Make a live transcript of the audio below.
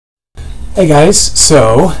Hey guys,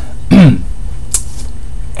 so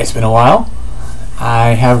it's been a while.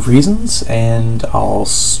 I have reasons, and I'll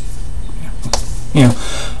explain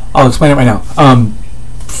it right now.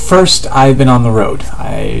 First, I've been on the road.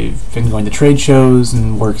 I've been going to trade shows,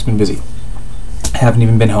 and work's been busy. I haven't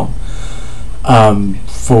even been home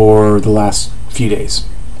for the last few days.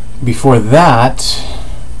 Before that,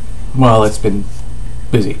 well, it's been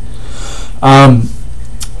busy.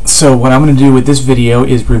 So what I'm going to do with this video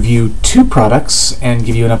is review two products and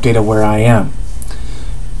give you an update of where I am.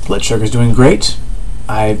 Blood sugar's doing great.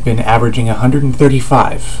 I've been averaging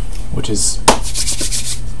 135, which is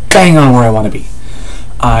bang on where I want to be.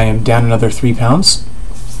 I am down another 3 pounds,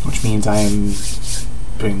 which means I am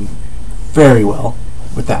doing very well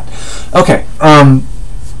with that. Okay, I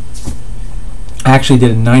actually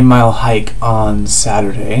did a 9-mile hike on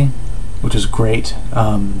Saturday, which is great,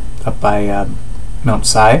 up by Mount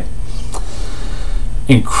Si.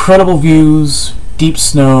 Incredible views, deep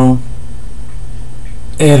snow.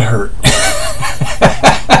 It hurt.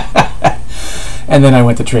 And then I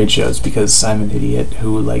went to trade shows because I'm an idiot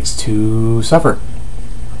who likes to suffer.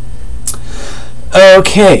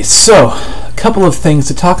 Okay, so a couple of things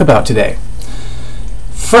to talk about today.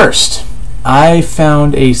 First, I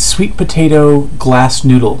found a sweet potato glass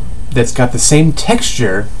noodle that's got the same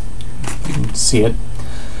texture, you can see it,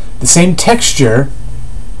 the same texture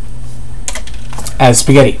as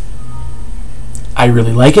spaghetti. I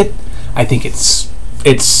really like it. I think it's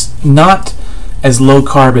not as low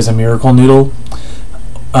carb as a Miracle Noodle,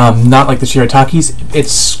 not like the Shirataki's.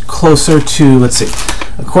 It's closer to, let's see,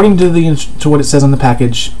 according to what it says on the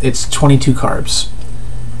package, it's 22 carbs.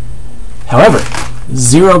 However,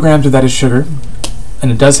 0 grams of that is sugar,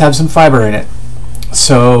 and it does have some fiber in it.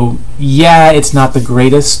 So yeah, it's not the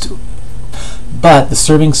greatest, but the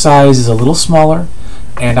serving size is a little smaller,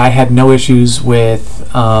 and I had no issues with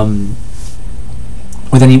my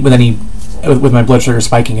blood sugar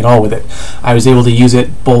spiking at all with it. I was able to use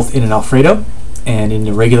it both in an Alfredo and in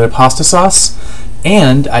a regular pasta sauce,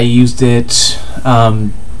 and I used it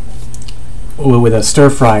with a stir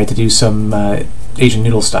fry to do some Asian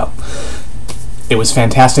noodle style. It was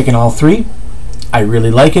fantastic in all three. I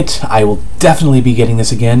really like it. I will definitely be getting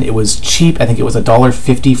this again. It was cheap. I think it was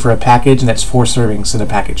 $1.50 for a package, and that's 4 servings in a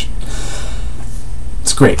package.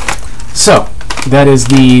 It's great. So that is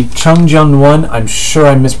the Chung one. I'm sure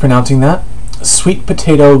I'm mispronouncing that. Sweet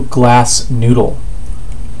potato glass noodle.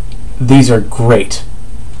 These are great.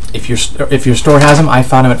 If your store has them, I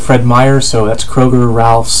found them at Fred Meyer, so that's Kroger,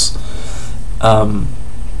 Ralph's.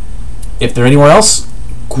 If they're anywhere else,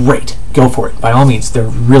 great. Go for it. By all means, they're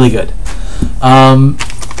really good.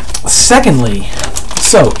 Secondly,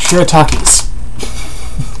 so Shirataki's.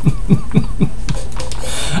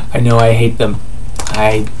 I know I hate them.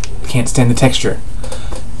 I can't stand the texture.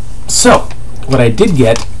 So what I did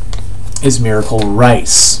get is Miracle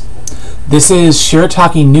Rice. This is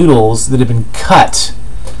shirataki noodles that have been cut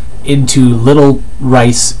into little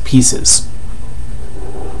rice pieces.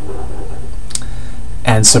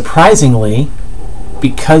 And surprisingly,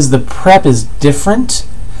 because the prep is different,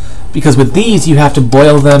 because with these you have to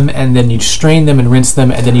boil them and then you strain them and rinse them,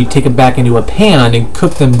 and then you take them back into a pan and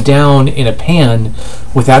cook them down in a pan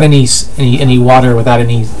without any water, without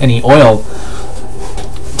any oil,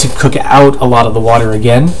 to cook out a lot of the water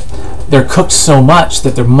again. They're cooked so much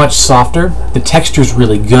that they're much softer. The texture's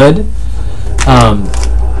really good.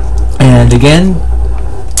 And again,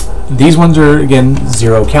 these ones are, again,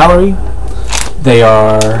 0 calorie. They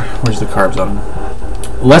are, where's the carbs on them?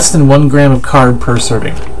 Less than 1 gram of carb per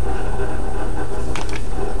serving.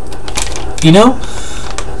 You know,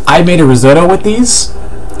 I made a risotto with these,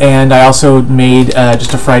 and I also made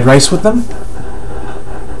just a fried rice with them.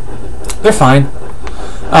 They're fine.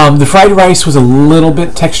 The fried rice was a little bit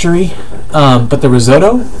textury, but the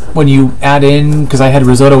risotto, when you add in, because I had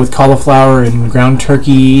risotto with cauliflower and ground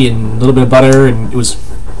turkey and a little bit of butter, and just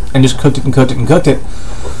cooked it and cooked it and cooked it,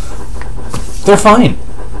 they're fine.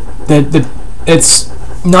 It's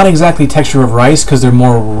not exactly texture of rice because they're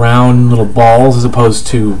more round little balls as opposed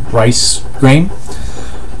to rice grain,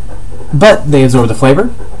 but they absorb the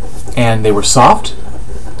flavor, and they were soft,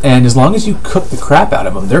 and as long as you cook the crap out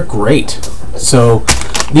of them, they're great. So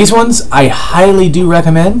these ones I highly do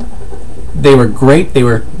recommend. They were great.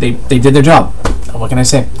 They did their job. What can I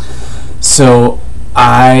say? So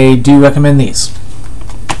I do recommend these.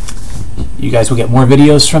 You guys will get more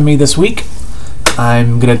videos from me this week.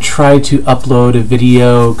 I'm going to try to upload a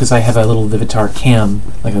video, because I have a little Vivitar cam,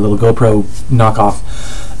 like a little GoPro knockoff,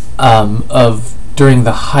 of during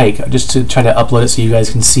the hike, just to try to upload it so you guys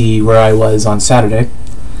can see where I was on Saturday.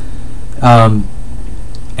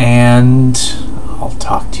 And I'll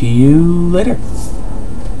talk to you later.